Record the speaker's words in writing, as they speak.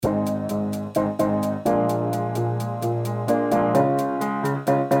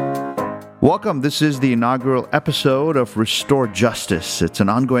Welcome. This is the inaugural episode of Restore Justice. It's an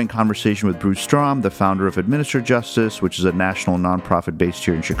ongoing conversation with Bruce Strom, the founder of Administer Justice, which is a national nonprofit based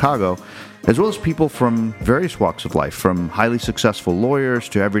here in Chicago, as well as people from various walks of life, from highly successful lawyers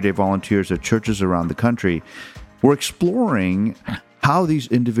to everyday volunteers at churches around the country. We're exploring how these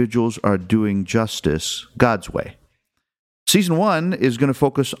individuals are doing justice God's way. Season 1 is going to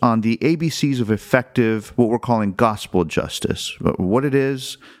focus on the ABCs of effective, what we're calling gospel justice, what it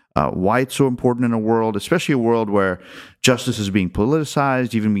is, why it's so important in a world, especially a world where justice is being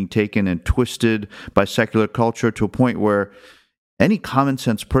politicized, even being taken and twisted by secular culture to a point where any common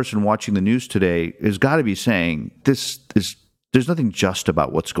sense person watching the news today has got to be saying, there's nothing just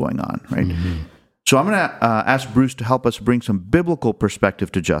about what's going on, right? Mm-hmm. So I'm going to ask Bruce to help us bring some biblical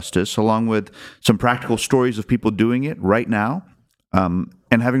perspective to justice, along with some practical stories of people doing it right now and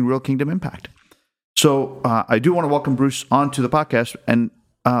having real kingdom impact. So I do want to welcome Bruce onto the podcast. And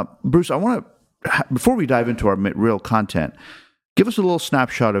Bruce, I want to, before we dive into our real content, give us a little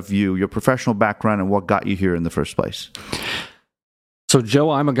snapshot of you, your professional background, and what got you here in the first place. So,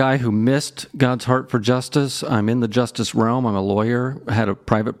 Joe, I'm a guy who missed God's heart for justice. I'm in the justice realm. I'm a lawyer. I had a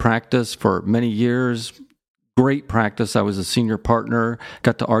private practice for many years. Great practice. I was a senior partner,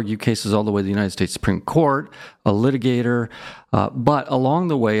 got to argue cases all the way to the United States Supreme Court, a litigator. But along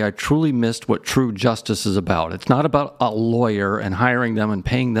the way, I truly missed what true justice is about. It's not about a lawyer and hiring them and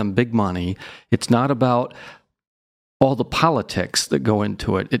paying them big money. It's not about all the politics that go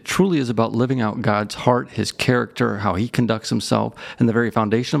into it. It truly is about living out God's heart, His character, how He conducts Himself, and the very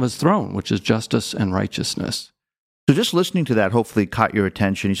foundation of His throne, which is justice and righteousness. So just listening to that hopefully caught your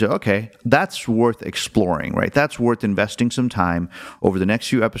attention. You said, okay, that's worth exploring, right? That's worth investing some time over the next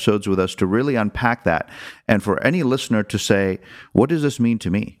few episodes with us to really unpack that. And for any listener to say, what does this mean to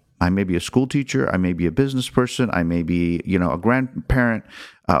me? I may be a school teacher. I may be a business person. I may be, a grandparent.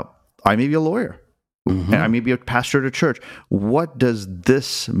 I may be a lawyer. Mm-hmm. And I may be a pastor at a church. What does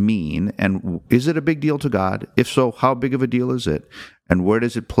this mean? And is it a big deal to God? If so, how big of a deal is it? And where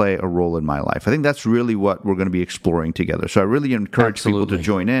does it play a role in my life? I think that's really what we're going to be exploring together. So I really encourage people to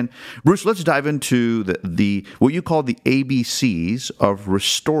join in. Bruce, let's dive into the what you call the ABCs of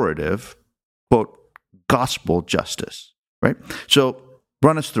restorative, quote, gospel justice, right? So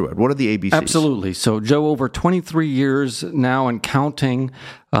run us through it. What are the ABCs? Absolutely. So, Joe, over 23 years now and counting,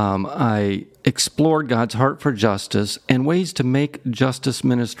 I explored God's heart for justice and ways to make justice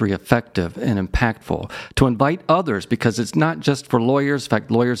ministry effective and impactful, to invite others, because it's not just for lawyers. In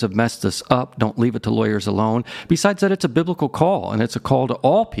fact, lawyers have messed this up. Don't leave it to lawyers alone. Besides that, it's a biblical call, and it's a call to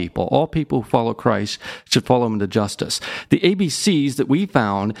all people. All people who follow Christ should follow Him into justice. The ABCs that we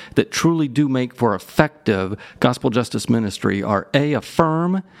found that truly do make for effective gospel justice ministry are A,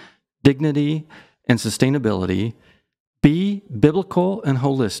 affirm, dignity, and sustainability; B, biblical and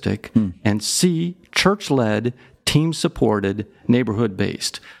holistic; and C, church-led, team-supported,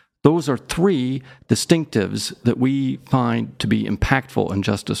 neighborhood-based. Those are three distinctives that we find to be impactful in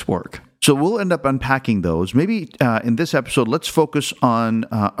justice work. So we'll end up unpacking those. Maybe in this episode, let's focus on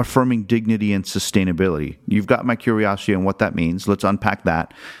affirming dignity and sustainability. You've got my curiosity on what that means. Let's unpack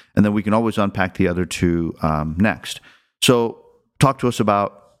that. And then we can always unpack the other two next. So talk to us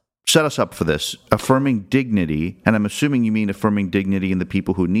about, set us up for this, affirming dignity, and I'm assuming you mean affirming dignity in the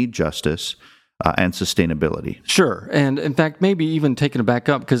people who need justice and sustainability. Sure, and in fact, maybe even taking it back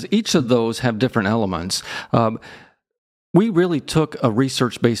up, because each of those have different elements. We really took a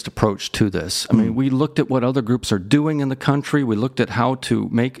research-based approach to this. I mean, we looked at what other groups are doing in the country. We looked at how to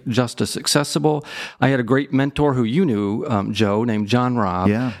make justice accessible. I had a great mentor who you knew, Joe, named John Robb.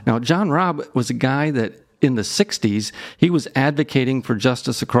 Yeah. Now, John Robb was a guy that in the 60s, he was advocating for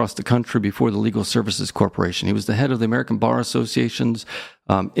justice across the country before the Legal Services Corporation. He was the head of the American Bar Association's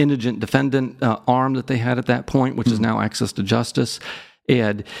indigent defendant arm that they had at that point, which is now Access to Justice.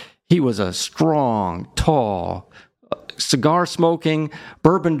 And he was a strong, tall, cigar-smoking,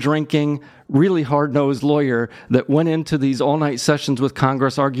 bourbon-drinking, really hard-nosed lawyer that went into these all-night sessions with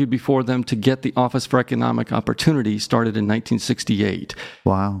Congress, argued before them to get the Office for Economic Opportunity started in 1968.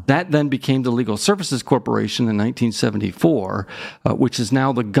 Wow. That then became the Legal Services Corporation in 1974, which is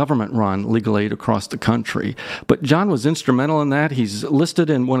now the government-run legal aid across the country. But John was instrumental in that. He's listed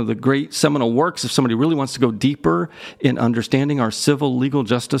in one of the great seminal works if somebody really wants to go deeper in understanding our civil legal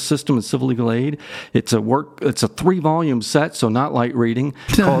justice system and civil legal aid. It's a 3-volume set, so not light reading,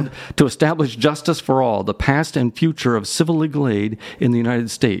 called To Establish Justice for All, The Past and Future of Civil Legal Aid in the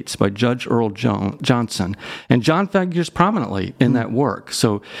United States by Judge Earl Johnson. And John figures prominently in that work.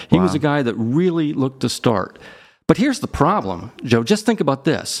 So he was a guy that really looked to start. But here's the problem, Joe. Just think about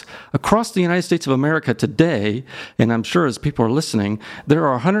this. Across the United States of America today, and I'm sure as people are listening, there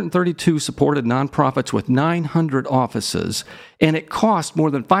are 132 supported nonprofits with 900 offices, and it costs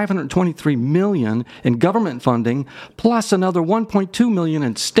more than $523 million in government funding, plus another $1.2 million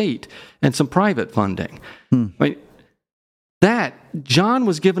in state and some private funding. That, John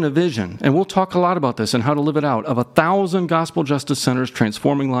was given a vision, and we'll talk a lot about this and how to live it out, of 1,000 gospel justice centers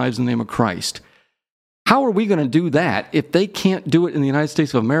transforming lives in the name of Christ. How are we going to do that if they can't do it in the United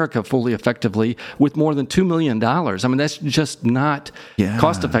States of America fully effectively with more than $2 million? I mean, that's just not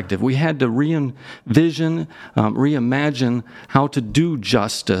cost effective. We had to re-envision, reimagine how to do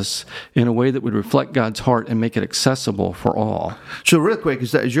justice in a way that would reflect God's heart and make it accessible for all. So real quick,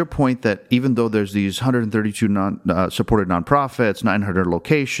 is your point that even though there's these 132 supported nonprofits, 900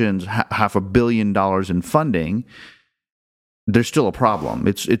 locations, $500 million in funding, there's still a problem?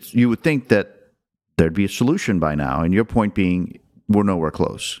 It's you would think that there'd be a solution by now, and your point being we're nowhere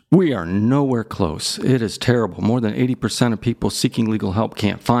close. We are nowhere close. It is terrible. More than 80% of people seeking legal help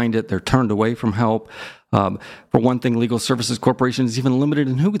can't find it. They're turned away from help. For one thing, Legal Services Corporation is even limited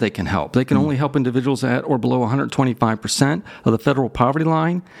in who they can help. They can only help individuals at or below 125% of the federal poverty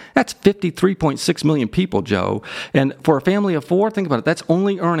line. That's 53.6 million people, Joe. And for a family of four, think about it, that's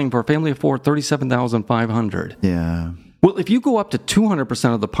only earning for a family of four $37,500. Yeah. Well, if you go up to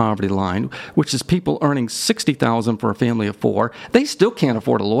 200% of the poverty line, which is people earning $60,000 for a family of four, they still can't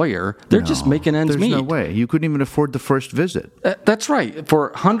afford a lawyer. They're just making ends meet. There's no way. You couldn't even afford the first visit. That's right.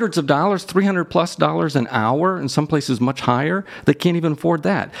 For hundreds of dollars, $300+ an hour, in some places much higher, they can't even afford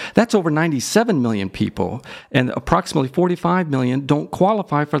that. That's over 97 million people, and approximately 45 million don't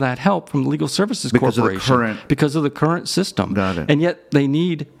qualify for that help from the Legal Services Corporation because of the current system. Got it. And yet they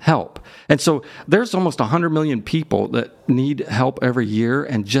need help. And so there's almost 100 million people that need help every year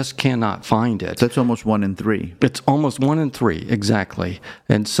and just cannot find it. That's almost 1 in 3. It's almost 1 in 3, exactly.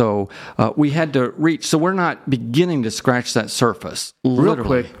 And so we had to reach. So we're not beginning to scratch that surface. Literally. Real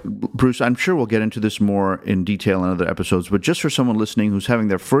quick, Bruce, I'm sure we'll get into this more in detail in other episodes, but just for someone listening who's having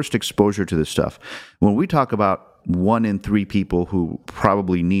their first exposure to this stuff, when we talk about 1 in 3 people who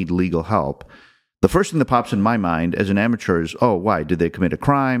probably need legal help, the first thing that pops in my mind as an amateur is, oh, why? Did they commit a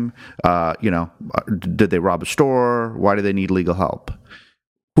crime? Did they rob a store? Why do they need legal help?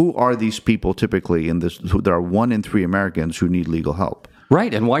 Who are these people typically in this? There are 1 in 3 Americans who need legal help.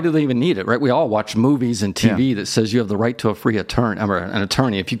 Right, and why do they even need it, right? We all watch movies and TV that says you have the right to a free attorney, or an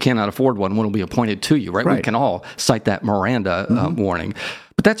attorney. If you cannot afford one will be appointed to you, right? We can all cite that Miranda warning.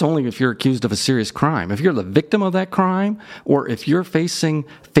 But that's only if you're accused of a serious crime. If you're the victim of that crime, or if you're facing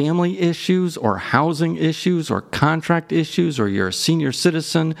family issues or housing issues or contract issues, or you're a senior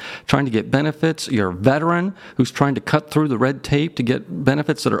citizen trying to get benefits, you're a veteran who's trying to cut through the red tape to get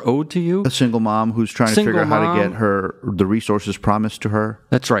benefits that are owed to you. A single mom who's trying to figure out how to get the resources promised to her.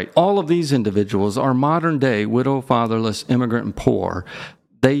 That's right. All of these individuals are modern day widow, fatherless, immigrant, and poor.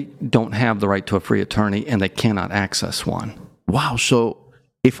 They don't have the right to a free attorney, and they cannot access one. Wow. So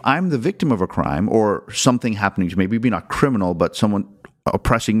if I'm the victim of a crime or something happening to me, maybe not criminal, but someone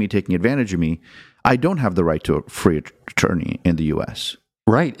oppressing me, taking advantage of me, I don't have the right to a free attorney in the U.S.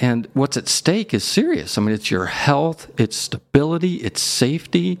 Right, and what's at stake is serious. I mean, it's your health, it's stability, it's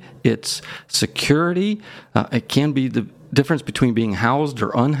safety, it's security. It can be the difference between being housed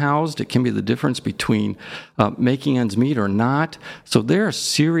or unhoused. It can be the difference between making ends meet or not. So there are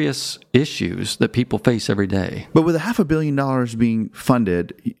serious issues that people face every day. But with $500 million being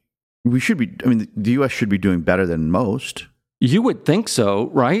funded, the U.S. should be doing better than most. You would think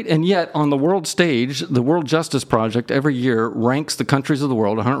so, right? And yet, on the world stage, the World Justice Project every year ranks the countries of the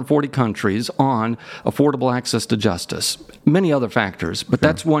world, 140 countries, on affordable access to justice. Many other factors, but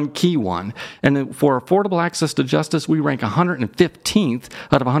that's one key one. And for affordable access to justice, we rank 115th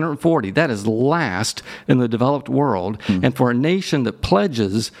out of 140. That is last in the developed world. And for a nation that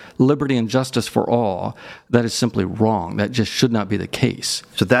pledges liberty and justice for all, that is simply wrong. That just should not be the case.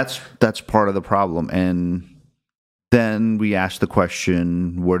 So that's part of the problem. And then we ask the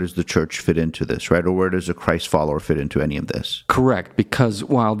question, where does the church fit into this, right? Or where does a Christ follower fit into any of this? Correct, because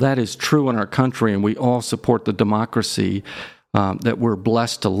while that is true in our country and we all support the democracy that we're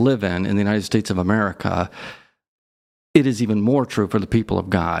blessed to live in the United States of America, it is even more true for the people of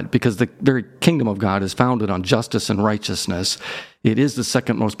God, because the very kingdom of God is founded on justice and righteousness. It is the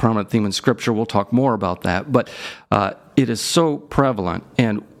second most prominent theme in Scripture. We'll talk more about that, but it is so prevalent,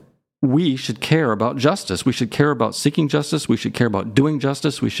 and we should care about justice. We should care about seeking justice. We should care about doing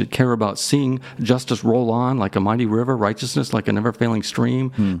justice. We should care about seeing justice roll on like a mighty river, righteousness like a never-failing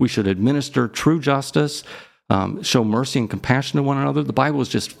stream. We should administer true justice. show mercy and compassion to one another. The Bible is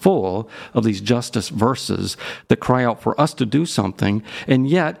just full of these justice verses that cry out for us to do something, and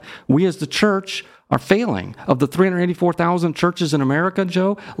yet we as the church are failing. Of the 384,000 churches in America,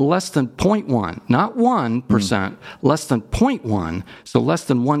 Joe, less than 0.1, not 1%, less than 0.1, so less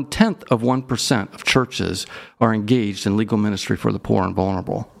than 0.1% of churches are engaged in legal ministry for the poor and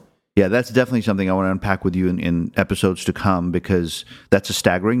vulnerable. Yeah, that's definitely something I want to unpack with you in episodes to come, because that's a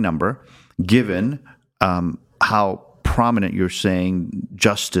staggering number, given how prominent you're saying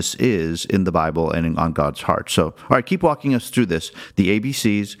justice is in the Bible and on God's heart. So, all right, keep walking us through this. The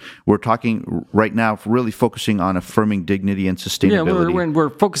ABCs, we're talking right now, really focusing on affirming dignity and sustainability. Yeah, we're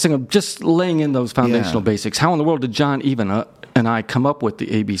focusing on just laying in those foundational basics. How in the world did John even and I come up with the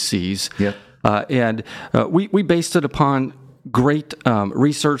ABCs? Yep. We based it upon great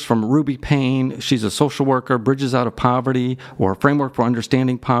research from Ruby Payne. She's a social worker, Bridges Out of Poverty, or a Framework for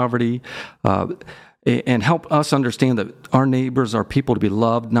Understanding Poverty, and help us understand that our neighbors are people to be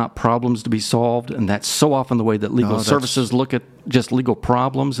loved, not problems to be solved. And that's so often the way that legal services look at just legal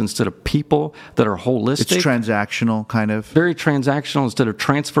problems instead of people that are holistic. It's transactional, kind of. Very transactional instead of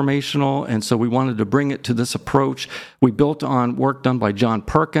transformational. And so we wanted to bring it to this approach. We built on work done by John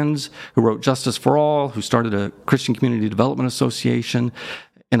Perkins, who wrote Justice for All, who started a Christian Community Development Association.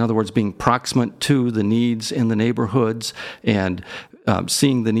 In other words, being proximate to the needs in the neighborhoods and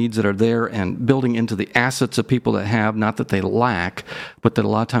seeing the needs that are there and building into the assets of people that have, not that they lack, but that a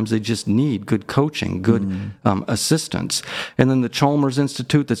lot of times they just need good coaching, good assistance. And then the Chalmers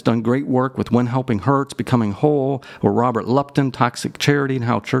Institute that's done great work with When Helping Hurts, Becoming Whole, or Robert Lupton, Toxic Charity, and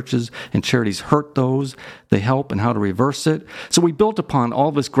how churches and charities hurt those they help and how to reverse it. So we built upon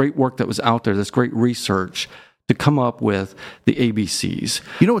all this great work that was out there, this great research, to come up with the ABCs.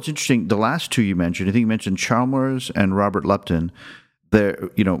 You know what's interesting? The last two you mentioned, I think you mentioned Chalmers and Robert Lupton. There,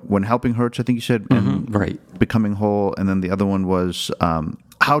 When Helping Hurts, I think you said, and right. Becoming Whole, and then the other one was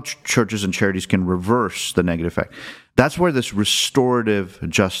how churches and charities can reverse the negative effect. That's where this restorative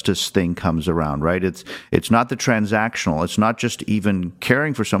justice thing comes around, right? It's not the transactional. It's not just even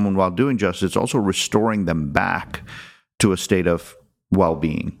caring for someone while doing justice. It's also restoring them back to a state of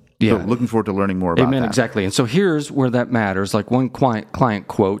well-being. Yeah. So looking forward to learning more about that. Amen, exactly. And so here's where that matters, like one client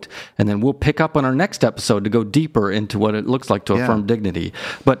quote, and then we'll pick up on our next episode to go deeper into what it looks like to affirm dignity.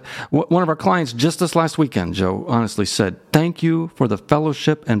 But one of our clients just this last weekend, Joe, honestly said, "Thank you for the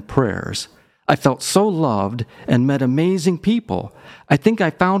fellowship and prayers. I felt so loved and met amazing people. I think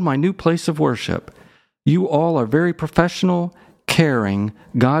I found my new place of worship. You all are very professional, caring,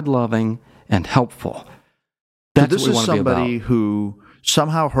 God-loving, and helpful." That's so this what we is want to be about. somebody who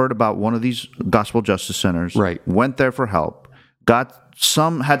somehow heard about one of these gospel justice centers, right, went there for help, had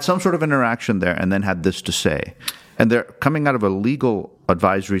some sort of interaction there, and then had this to say. And they're coming out of a legal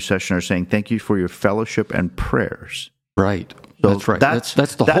advisory session are saying, "Thank you for your fellowship and prayers." Right. So that's right. That's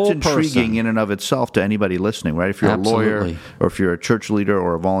the whole person. That's intriguing in and of itself to anybody listening, right? If you're Absolutely. a lawyer or if you're a church leader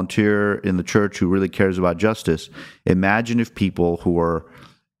or a volunteer in the church who really cares about justice, imagine if people who are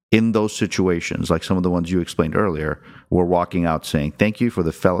in those situations, like some of the ones you explained earlier, were walking out saying, "Thank you for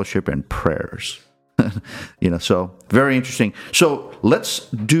the fellowship and prayers." So very interesting. So let's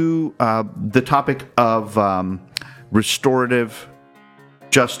do the topic of restorative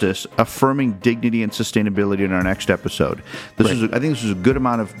justice, affirming dignity and sustainability in our next episode. I think this is a good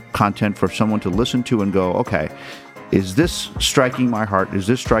amount of content for someone to listen to and go, okay, is this striking my heart? Is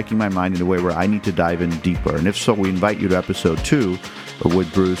this striking my mind in a way where I need to dive in deeper? And if so, we invite you to episode 2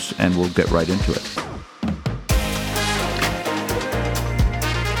 with Bruce, and we'll get right into it.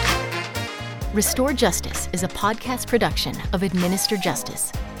 Restore Justice is a podcast production of Administer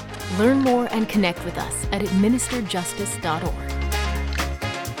Justice. Learn more and connect with us at administerjustice.org.